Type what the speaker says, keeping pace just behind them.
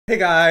Hey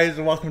guys,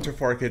 welcome to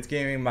 4Kids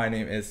Gaming. My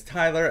name is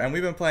Tyler, and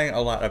we've been playing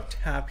a lot of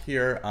Tap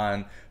here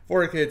on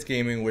 4Kids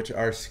Gaming, which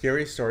are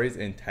scary stories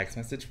in text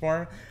message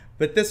form.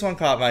 But this one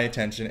caught my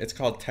attention. It's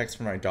called Text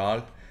for My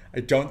Dog. I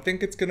don't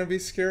think it's gonna be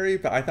scary,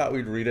 but I thought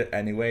we'd read it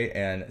anyway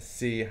and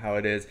see how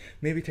it is.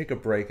 Maybe take a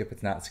break if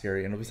it's not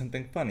scary, and it'll be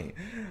something funny.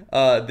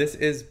 This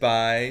is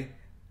by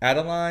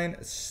Adeline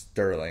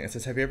Sterling. It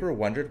says, have you ever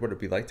wondered what it'd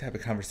be like to have a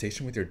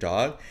conversation with your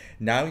dog?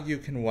 Now you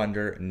can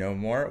wonder no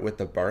more with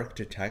the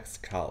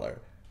BarkToText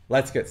collar.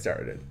 Let's get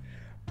started.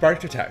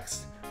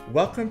 BarkToText.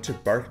 Welcome to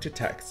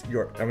BarkToText.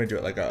 I'm gonna do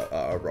it like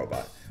a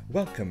robot.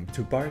 Welcome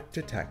to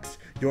BarkToText.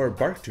 Your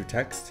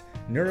BarkToText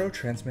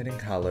neurotransmitting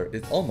collar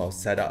is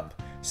almost set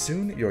up.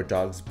 Soon your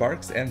dog's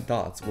barks and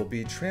thoughts will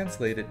be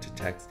translated to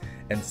text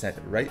and sent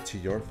right to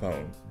your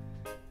phone.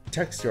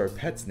 Text your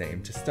pet's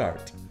name to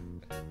start.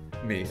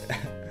 Me.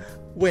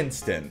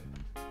 Winston.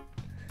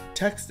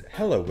 Text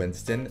hello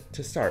Winston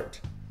to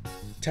start.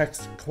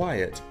 Text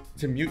quiet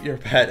to mute your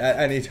pet at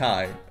any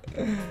time.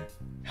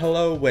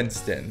 Hello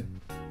Winston.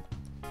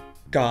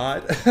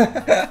 God.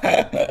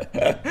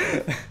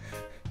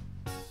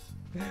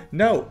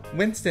 No,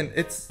 Winston,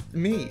 it's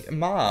me,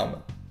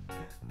 Mom.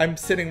 I'm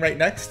sitting right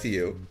next to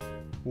you.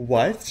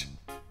 What?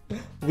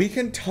 We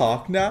can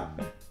talk now?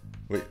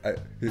 Wait, I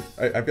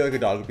feel like a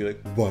dog would be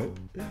like, what?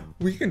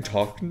 We can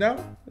talk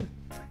now?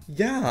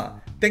 Yeah,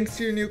 thanks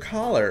to your new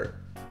collar.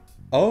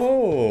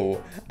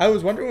 Oh, I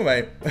was wondering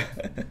why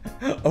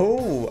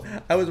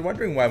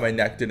my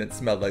neck didn't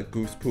smell like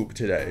goose poop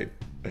today.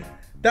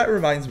 That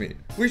reminds me,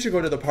 we should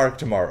go to the park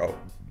tomorrow.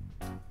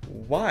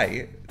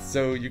 Why?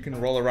 So you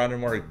can roll around in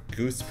more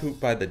goose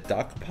poop by the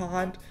duck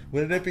pond?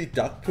 Wouldn't it be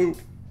duck poop?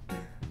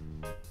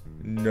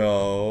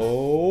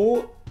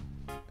 No.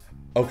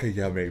 Okay,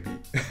 yeah, maybe.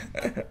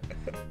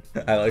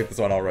 I like this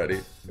one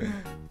already.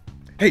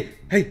 Hey,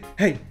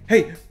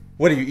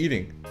 what are you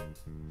eating?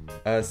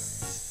 A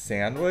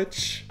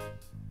sandwich?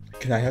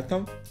 Can I have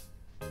some?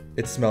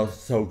 It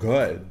smells so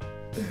good.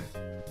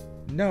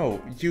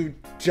 No, you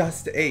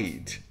just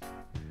ate.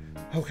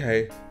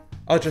 Okay,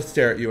 I'll just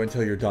stare at you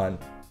until you're done.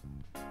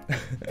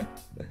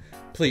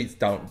 Please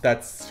don't,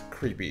 that's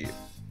creepy.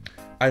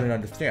 I don't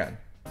understand.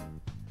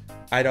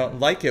 I don't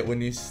like it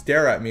when you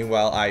stare at me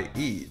while I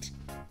eat.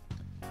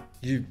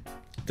 You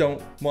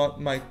don't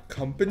want my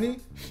company?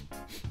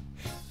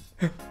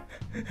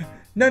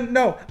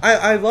 No,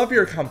 I love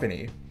your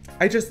company.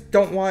 I just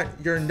don't want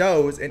your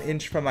nose an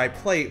inch from my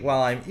plate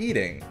while I'm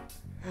eating.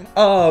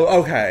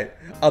 Oh, okay.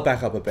 I'll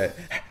back up a bit.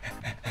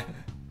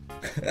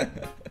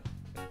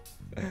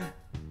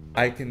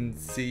 I can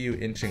see you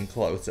inching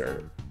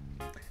closer.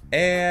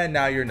 And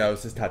now your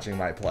nose is touching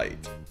my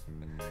plate.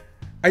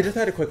 I just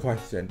had a quick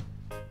question.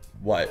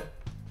 What?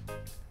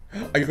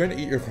 Are you going to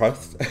eat your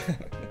crust?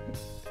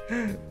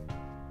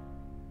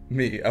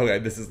 Me. Okay,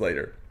 this is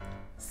later.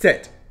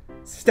 Sit.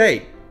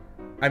 Stay.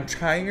 I'm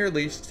tying your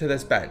leash to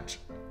this bench.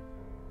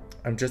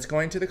 I'm just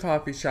going to the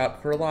coffee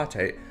shop for a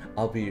latte.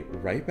 I'll be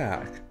right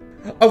back.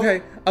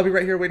 Okay, I'll be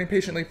right here waiting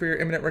patiently for your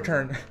imminent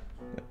return.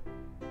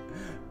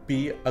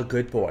 Be a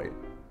good boy.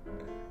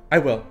 I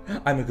will.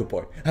 I'm a good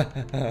boy.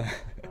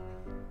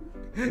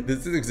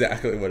 This is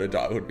exactly what a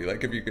dog would be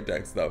like if you could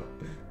text them.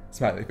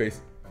 Smiley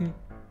face.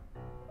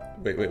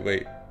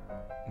 Wait.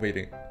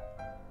 Waiting.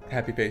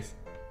 Happy face.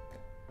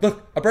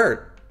 Look, a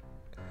bird.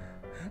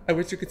 I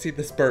wish you could see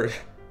this bird.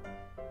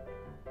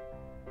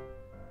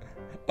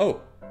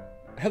 Oh,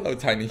 hello,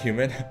 tiny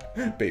human.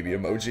 Baby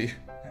emoji.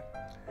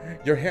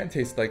 Your hand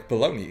tastes like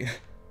bologna.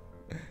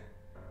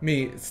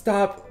 Me,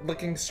 stop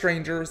licking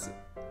strangers.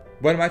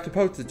 What am I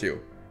supposed to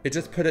do? It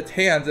just put its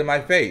hands in my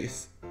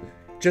face.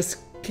 Just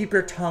keep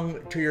your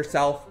tongue to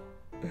yourself.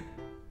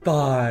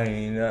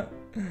 Fine.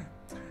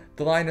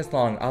 The line is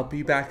long. I'll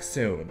be back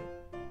soon.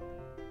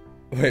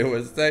 Wait,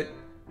 what's that?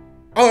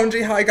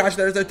 OMG, hi gosh,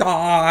 there's a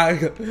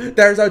dog!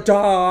 There's a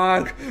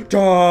dog!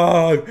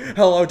 Dog!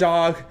 Hello,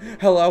 dog!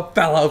 Hello,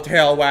 fellow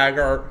tail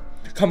wagger!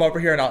 Come over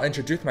here and I'll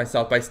introduce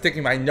myself by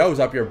sticking my nose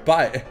up your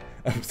butt.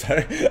 I'm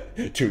sorry,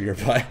 to your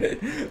butt.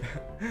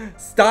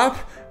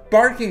 Stop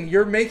barking,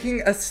 you're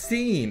making a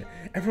scene.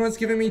 Everyone's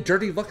giving me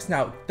dirty looks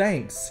now,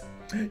 thanks.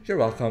 You're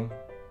welcome.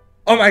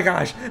 Oh my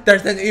gosh,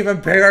 there's an even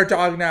bigger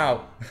dog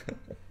now.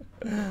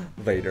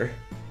 Later.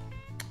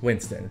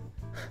 Winston.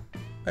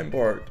 I'm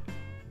bored.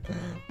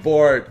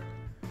 Bored.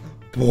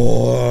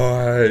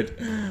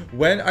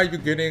 When are you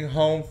getting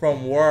home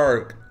from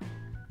work?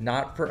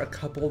 Not for a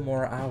couple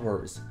more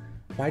hours.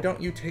 Why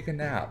don't you take a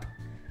nap?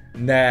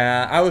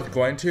 Nah, I was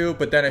going to,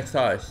 but then I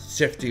saw a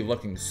shifty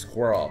looking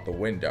squirrel out the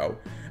window.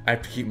 I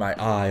have to keep my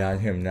eye on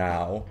him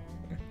now.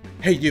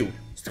 Hey you,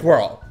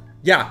 squirrel.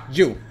 Yeah,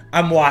 you.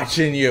 I'm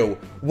watching you.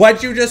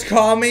 What'd you just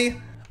call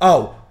me?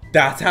 Oh,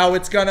 that's how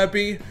it's gonna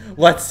be?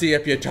 Let's see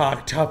if you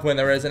talk tough when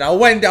there isn't a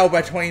window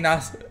between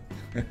us.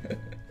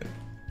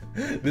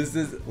 This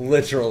is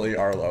literally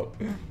Arlo.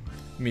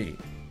 Me.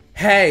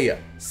 Hey,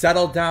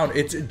 settle down.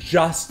 It's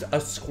just a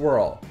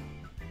squirrel.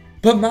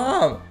 But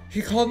Mom,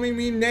 he called me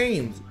mean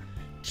names.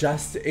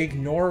 Just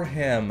ignore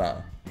him.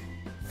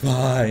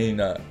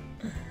 Fine.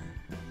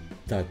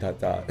 Dot dot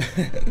dot.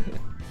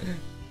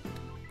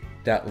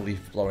 That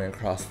leaf blowing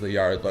across the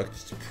yard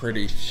looks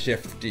pretty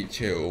shifty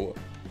too.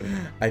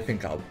 I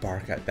think I'll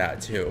bark at that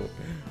too.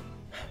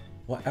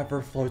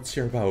 Whatever floats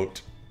your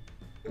boat.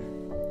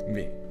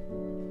 Me.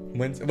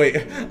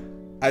 Wait,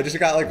 I just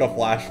got like a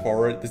flash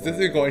forward. This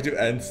isn't going to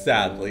end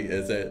sadly,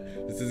 is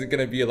it? This isn't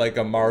gonna be like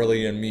a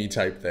Marley and me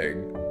type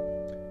thing.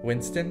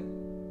 Winston?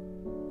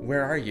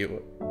 Where are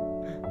you?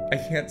 I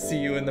can't see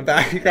you in the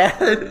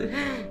backyard.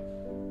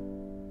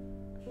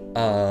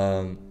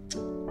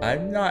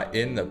 I'm not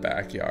in the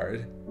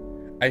backyard.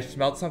 I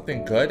smelled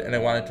something good and I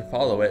wanted to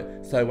follow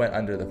it, so I went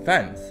under the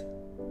fence.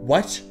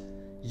 What?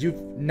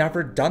 You've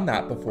never done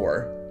that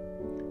before.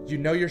 You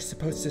know you're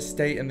supposed to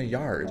stay in the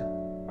yard.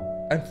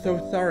 I'm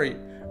so sorry.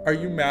 Are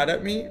you mad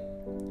at me?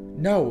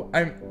 No,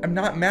 I'm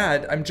not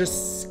mad. I'm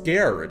just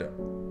scared.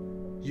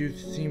 You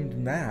seemed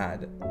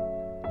mad.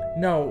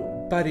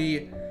 No,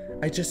 buddy.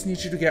 I just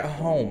need you to get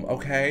home,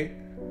 okay?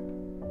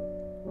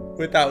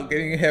 Without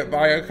getting hit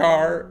by a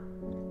car.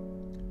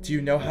 Do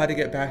you know how to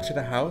get back to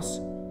the house?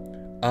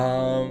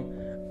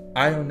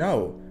 I don't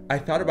know. I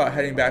thought about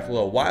heading back a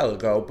little while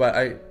ago, but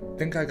I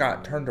think I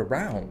got turned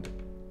around.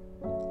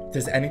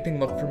 Does anything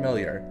look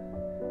familiar?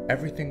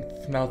 Everything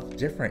smells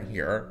different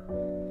here.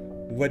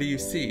 What do you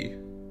see?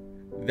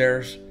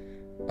 There's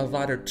a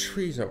lot of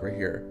trees over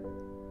here.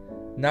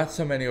 Not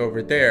so many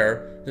over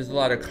there. There's a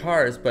lot of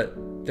cars, but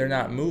they're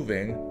not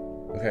moving.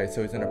 Okay,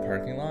 so he's in a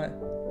parking lot?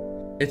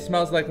 It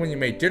smells like when you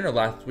made dinner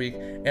last week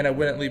and I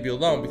wouldn't leave you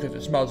alone because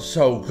it smelled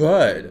so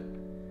good.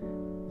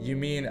 You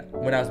mean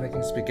when I was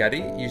making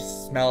spaghetti, you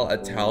smell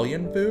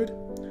Italian food?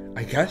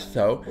 I guess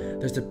so.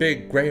 There's a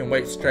big gray and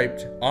white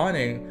striped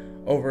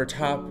awning over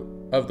top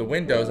of the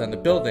windows on the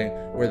building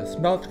where the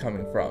smell's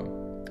coming from.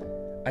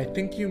 I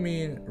think you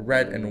mean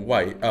red and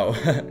white. Oh,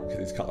 because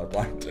he's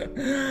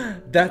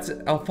colorblind. That's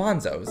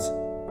Alfonso's.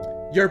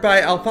 You're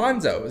by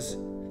Alfonso's.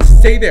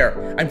 Stay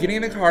there. I'm getting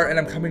in the car and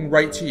I'm coming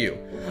right to you.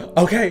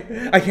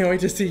 Okay, I can't wait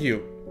to see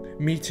you.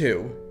 Me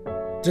too.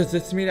 Does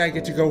this mean I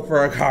get to go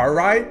for a car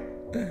ride?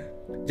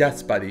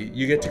 Yes, buddy,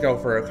 you get to go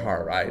for a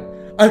car ride.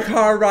 A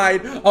car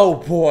ride? Oh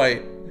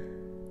boy.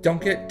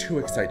 Don't get too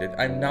excited.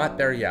 I'm not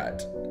there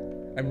yet.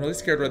 I'm really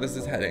scared where this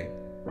is heading.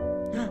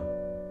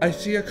 I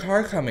see a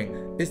car coming.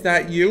 Is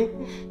that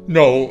you?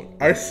 No,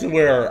 I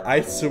swear.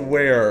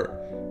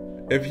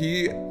 If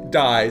he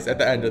dies at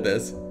the end of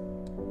this.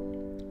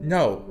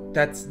 No,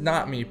 that's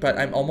not me, but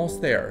I'm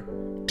almost there.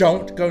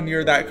 Don't go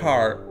near that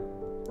car.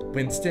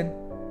 Winston?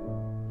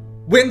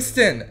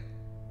 Winston!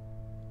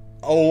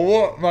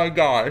 Oh my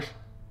gosh.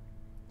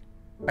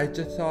 I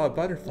just saw a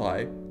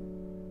butterfly.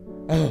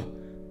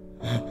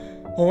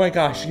 Oh my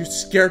gosh, you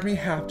scared me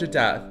half to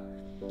death.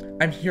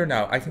 I'm here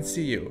now, I can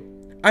see you.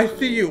 I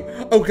see you!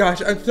 Oh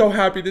gosh, I'm so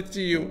happy to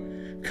see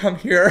you. Come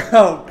here.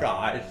 Oh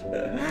gosh.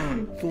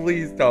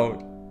 Please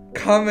don't.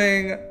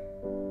 Coming.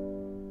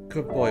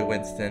 Good boy,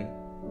 Winston.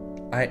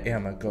 I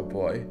am a good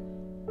boy.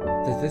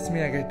 Does this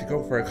mean I get to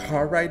go for a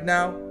car ride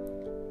now?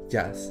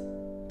 Yes.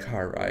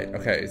 Car ride.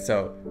 Okay,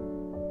 so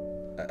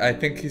I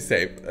think he's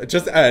safe.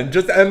 Just end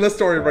the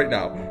story right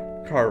now.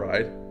 Car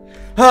ride.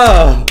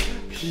 Ah,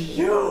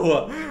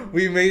 phew.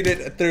 We made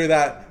it through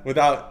that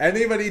without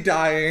anybody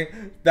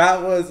dying.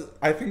 That was,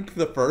 I think,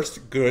 the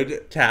first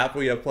good tap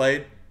we have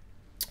played.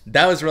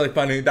 That was really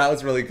funny. That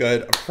was really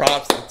good.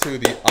 Props to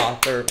the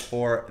author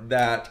for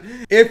that.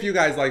 If you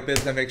guys like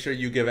this, then make sure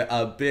you give it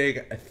a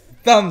big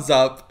thumbs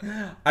up.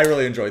 I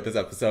really enjoyed this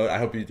episode. I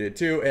hope you did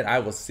too. And I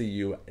will see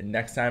you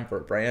next time for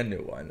a brand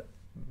new one.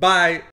 Bye.